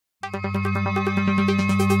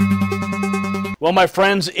Well, my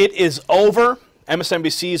friends, it is over.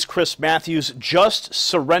 MSNBC's Chris Matthews just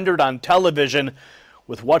surrendered on television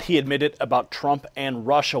with what he admitted about Trump and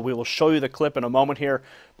Russia. We will show you the clip in a moment here,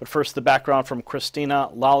 but first the background from Cristina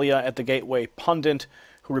Laila at the Gateway Pundit,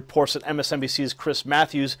 who reports that MSNBC's Chris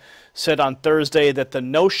Matthews said on Thursday that the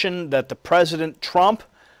notion that the President Trump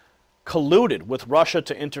colluded with Russia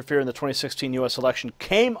to interfere in the 2016 U.S. election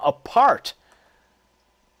came apart.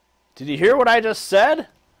 Did you hear what I just said?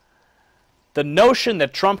 The notion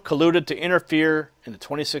that Trump colluded to interfere in the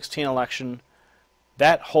 2016 election,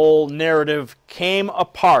 that whole narrative came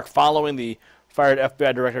apart following the fired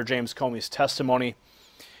FBI Director James Comey's testimony.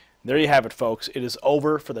 There you have it, folks. It is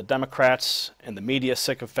over for the Democrats and the media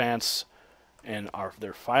sycophants, and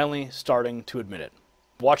they're finally starting to admit it.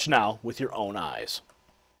 Watch now with your own eyes.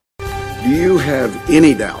 Do you have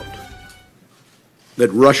any doubt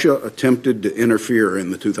that Russia attempted to interfere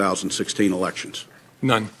in the 2016 elections?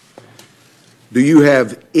 None. Do you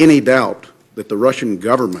have any doubt that the Russian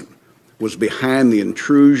government was behind the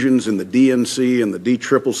intrusions in the DNC and the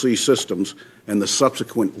DCCC systems and the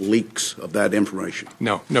subsequent leaks of that information?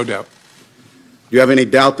 No, no doubt. Do you have any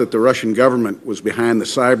doubt that the Russian government was behind the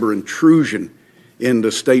cyber intrusion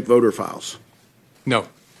into state voter files? No.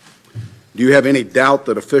 Do you have any doubt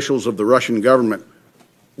that officials of the Russian government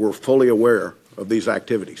were fully aware of these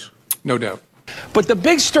activities? No doubt. But the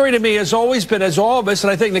big story to me has always been, as all of us,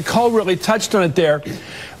 and I think Nicole really touched on it there,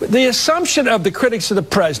 the assumption of the critics of the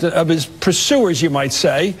president, of his pursuers, you might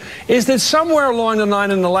say, is that somewhere along the line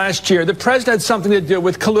in the last year, the president had something to do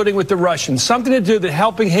with colluding with the Russians, something to do with the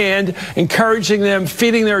helping hand, encouraging them,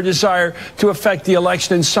 feeding their desire to affect the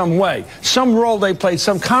election in some way, some role they played,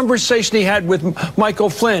 some conversation he had with Michael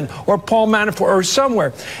Flynn or Paul Manafort or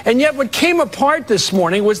somewhere. And yet what came apart this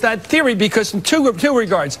morning was that theory, because in two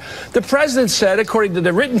regards. The president said, according to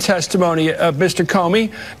the written testimony of Mr.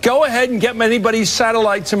 Comey, go ahead and get anybody's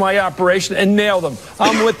satellite to my operation and nail them.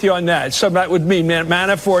 I'm with you on that. So that would mean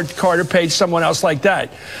Manafort, Carter Page, someone else like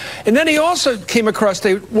that. And then he also came across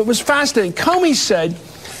what was fascinating. Comey said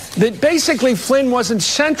that basically Flynn wasn't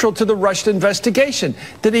central to the Russian investigation,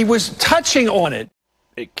 that he was touching on it.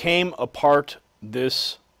 It came apart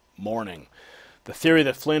this morning. The theory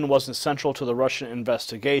that Flynn wasn't central to the Russian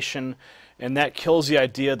investigation, and that kills the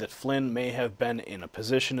idea that Flynn may have been in a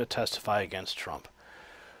position to testify against Trump.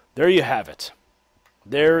 There you have it.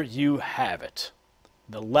 There you have it.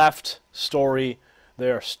 The left story, they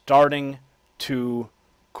are starting to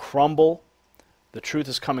crumble. The truth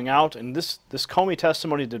is coming out, and this Comey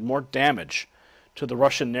testimony did more damage to the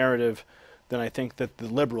Russian narrative than I think that the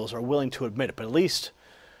liberals are willing to admit it. But at least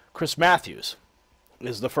Chris Matthews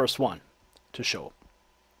is the first one to show.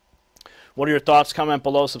 What are your thoughts? Comment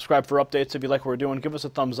below. Subscribe for updates. If you like what we're doing, give us a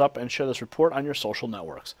thumbs up and share this report on your social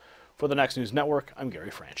networks. For the Next News Network, I'm Gary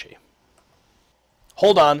Franchi.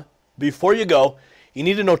 Hold on. Before you go, you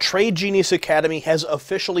need to know Trade Genius Academy has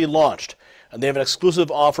officially launched, and they have an exclusive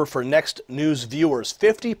offer for Next News viewers,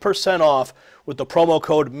 50% off with the promo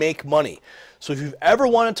code MAKEMONEY. So if you've ever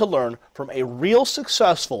wanted to learn from a real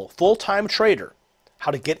successful full-time trader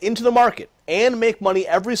how to get into the market and make money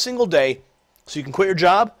every single day so you can quit your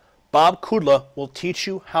job, Bob Kudla will teach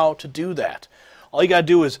you how to do that. All you got to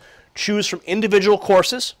do is choose from individual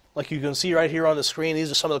courses, like you can see right here on the screen.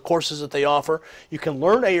 These are some of the courses that they offer. You can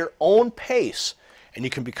learn at your own pace, and you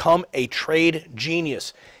can become a trade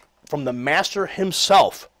genius from the master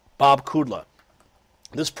himself, Bob Kudla.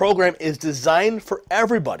 This program is designed for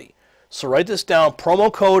everybody. So write this down,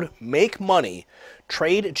 promo code MAKEMONEY,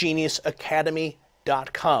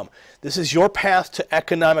 TradeGeniusAcademy.com. This is your path to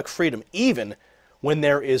economic freedom, even when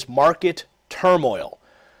there is market turmoil.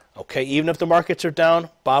 Okay, even if the markets are down,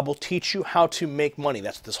 Bob will teach you how to make money.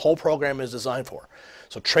 That's what this whole program is designed for.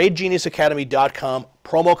 So TradeGeniusAcademy.com,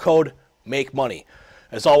 promo code MAKEMONEY.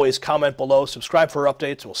 As always, comment below, subscribe for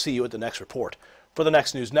updates. We'll see you at the next report. For the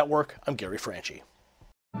Next News Network, I'm Gary Franchi.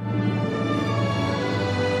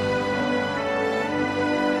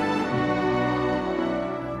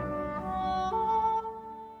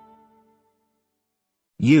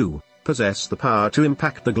 You possess the power to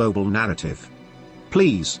impact the global narrative.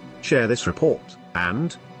 Please share this report,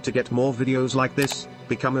 and to get more videos like this,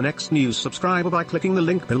 become a Next News subscriber by clicking the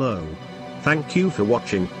link below. Thank you for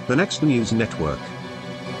watching the Next News Network.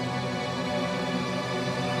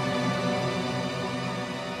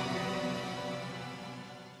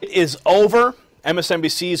 It is over.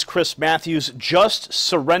 MSNBC's Chris Matthews just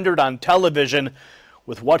surrendered on television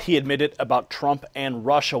with what he admitted about Trump and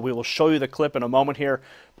Russia. We will show you the clip in a moment here,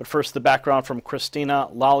 but first the background from Cristina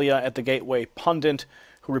Laila at the Gateway Pundit,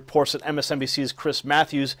 who reports that MSNBC's Chris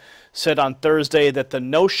Matthews said on Thursday that the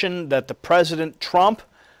notion that the President Trump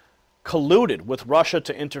colluded with Russia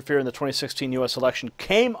to interfere in the 2016 U.S. election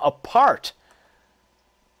came apart.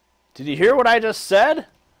 Did you hear what I just said?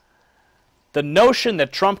 The notion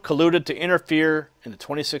that Trump colluded to interfere in the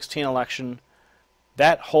 2016 election,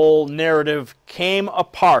 that whole narrative came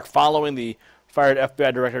apart following the fired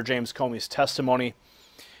FBI Director James Comey's testimony.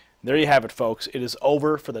 There you have it, folks. It is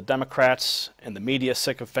over for the Democrats and the media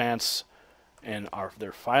sycophants, and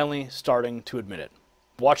they're finally starting to admit it.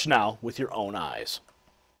 Watch now with your own eyes.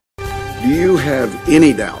 Do you have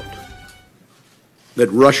any doubt that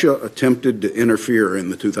Russia attempted to interfere in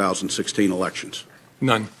the 2016 elections?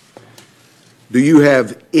 None. Do you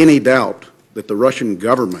have any doubt that the Russian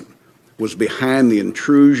government was behind the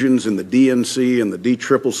intrusions in the DNC and the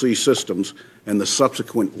DCCC systems and the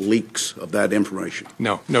subsequent leaks of that information?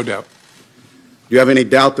 No, no doubt. Do you have any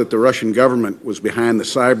doubt that the Russian government was behind the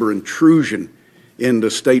cyber intrusion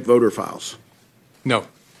into state voter files? No.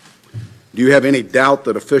 Do you have any doubt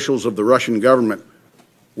that officials of the Russian government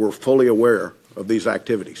were fully aware of these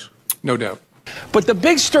activities? No doubt. But the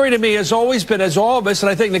big story to me has always been, as all of us, and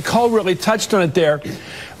I think Nicole really touched on it there,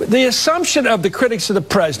 the assumption of the critics of the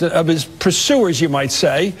president, of his pursuers, you might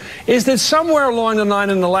say, is that somewhere along the line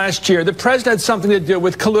in the last year, the president had something to do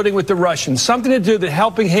with colluding with the Russians, something to do with the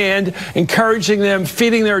helping hand, encouraging them,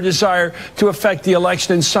 feeding their desire to affect the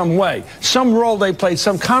election in some way, some role they played,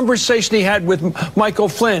 some conversation he had with Michael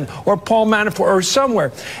Flynn or Paul Manafort or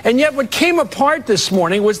somewhere. And yet what came apart this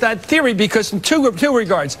morning was that theory, because in two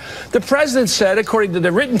regards. The president said, according to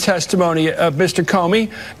the written testimony of Mr.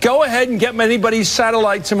 Comey, go ahead and get anybody's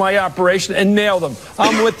satellite to my operation and nail them.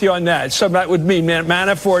 I'm with you on that. So that would mean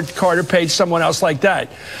Manafort, Carter Page, someone else like that.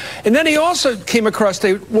 And then he also came across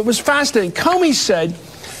what was fascinating. Comey said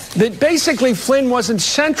that basically Flynn wasn't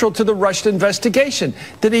central to the Russia investigation,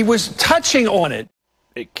 that he was touching on it.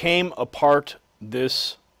 It came apart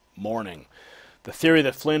this morning. The theory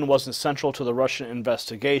that Flynn wasn't central to the Russian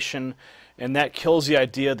investigation, and that kills the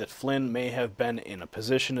idea that Flynn may have been in a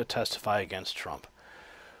position to testify against Trump.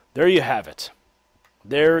 There you have it.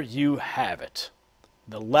 There you have it.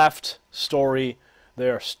 The left story, they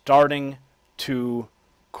are starting to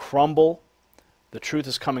crumble. The truth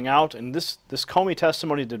is coming out, and this Comey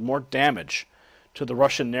testimony did more damage to the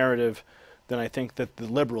Russian narrative than I think that the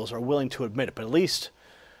liberals are willing to admit it. But at least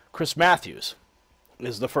Chris Matthews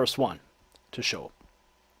is the first one to show up.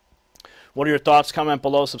 What are your thoughts? Comment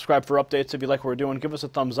below. Subscribe for updates if you like what we're doing. Give us a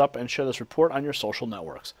thumbs up and share this report on your social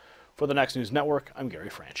networks. For the Next News Network, I'm Gary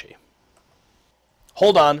Franchi.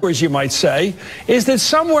 Hold on. As you might say, is that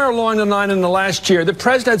somewhere along the line in the last year, the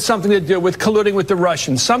president had something to do with colluding with the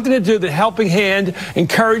Russians, something to do with the helping hand,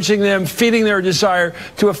 encouraging them, feeding their desire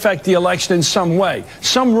to affect the election in some way,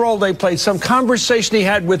 some role they played, some conversation he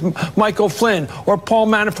had with Michael Flynn or Paul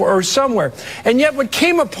Manafort or somewhere. And yet what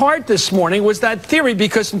came apart this morning was that theory,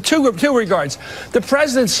 because in two regards. The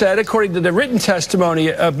president said, according to the written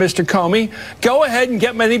testimony of Mr. Comey, go ahead and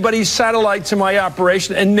get anybody's satellite to my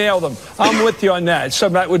operation and nail them. I'm with you on that. So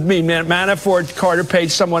that would mean Manafort, Carter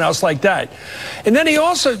Page, someone else like that. And then he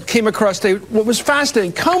also came across what was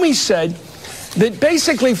fascinating. Comey said that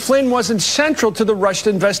basically Flynn wasn't central to the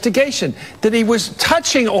Russia investigation, that he was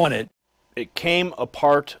touching on it. It came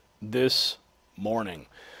apart this morning.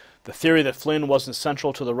 The theory that Flynn wasn't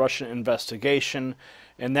central to the Russian investigation,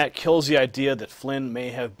 and that kills the idea that Flynn may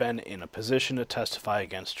have been in a position to testify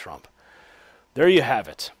against Trump. There you have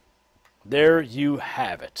it. There you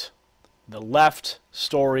have it. The left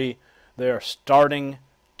story, they are starting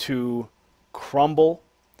to crumble.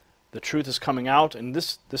 The truth is coming out, and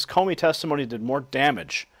this Comey testimony did more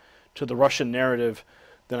damage to the Russian narrative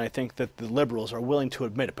than I think that the liberals are willing to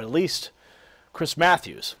admit it. But at least Chris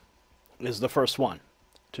Matthews is the first one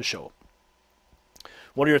to show up.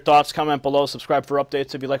 What are your thoughts? Comment below. Subscribe for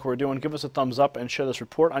updates if you like what we're doing. Give us a thumbs up and share this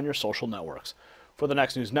report on your social networks. For the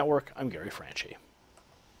Next News Network, I'm Gary Franchi.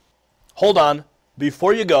 Hold on.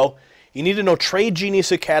 Before you go, you need to know Trade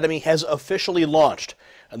Genius Academy has officially launched,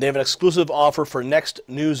 and they have an exclusive offer for Next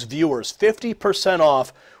News viewers, 50%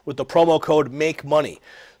 off with the promo code MAKEMONEY.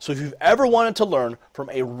 So if you've ever wanted to learn from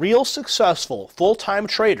a real successful full-time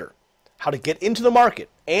trader how to get into the market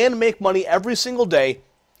and make money every single day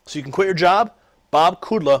so you can quit your job, Bob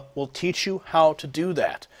Kudla will teach you how to do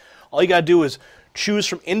that. All you got to do is choose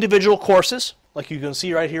from individual courses, like you can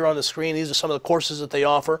see right here on the screen. These are some of the courses that they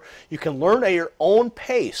offer. You can learn at your own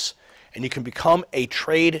pace, and you can become a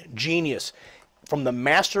trade genius from the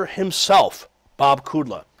master himself, Bob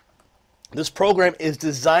Kudla. This program is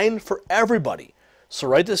designed for everybody. So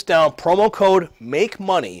write this down, promo code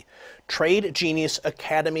MAKEMONEY, Trade Genius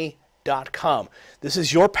Academy MSNBCacademy.com. This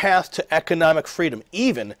is your path to economic freedom,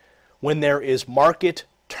 even when there is market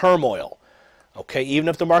turmoil. Okay, even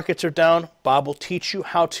if the markets are down, Bob will teach you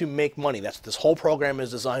how to make money. That's what this whole program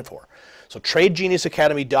is designed for. So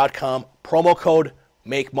TradeGeniusAcademy.com, promo code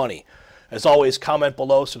MAKEMONEY. As always, comment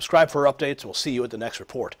below, subscribe for updates, and we'll see you at the next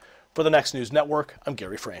report. For the Next News Network, I'm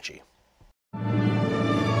Gary Franchi.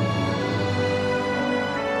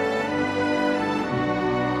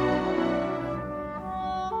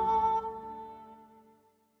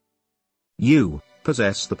 You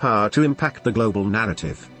possess the power to impact the global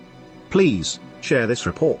narrative. Please share this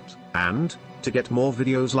report, and to get more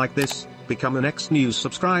videos like this, become a Next News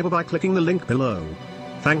subscriber by clicking the link below.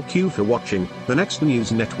 Thank you for watching the Next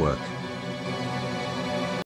News Network.